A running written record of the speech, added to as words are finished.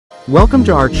Welcome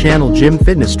to our channel Gym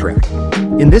Fitness Track.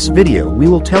 In this video we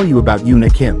will tell you about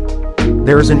Yuna Kim.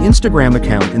 There is an Instagram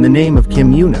account in the name of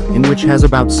Kim Yuna in which has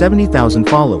about 70,000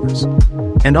 followers.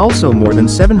 And also more than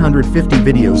 750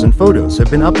 videos and photos have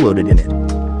been uploaded in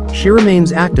it. She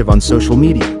remains active on social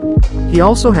media. He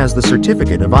also has the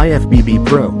certificate of IFBB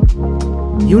Pro.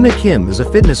 Yuna Kim is a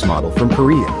fitness model from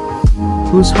Korea,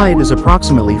 whose height is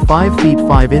approximately 5 feet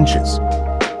 5 inches.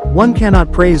 One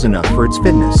cannot praise enough for its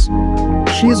fitness.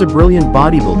 She is a brilliant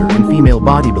bodybuilder in female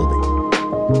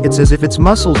bodybuilding. It's as if its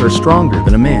muscles are stronger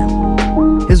than a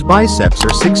man. His biceps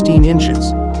are 16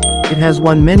 inches. It has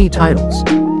won many titles.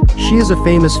 She is a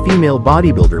famous female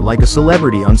bodybuilder like a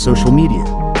celebrity on social media.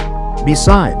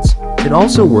 Besides, it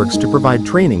also works to provide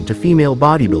training to female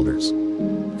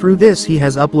bodybuilders. Through this he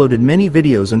has uploaded many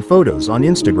videos and photos on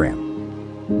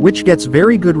Instagram, which gets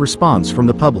very good response from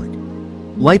the public,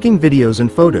 liking videos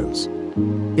and photos.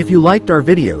 If you liked our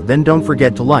video, then don't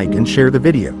forget to like and share the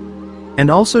video. And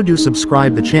also do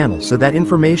subscribe the channel so that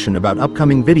information about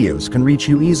upcoming videos can reach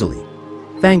you easily.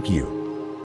 Thank you.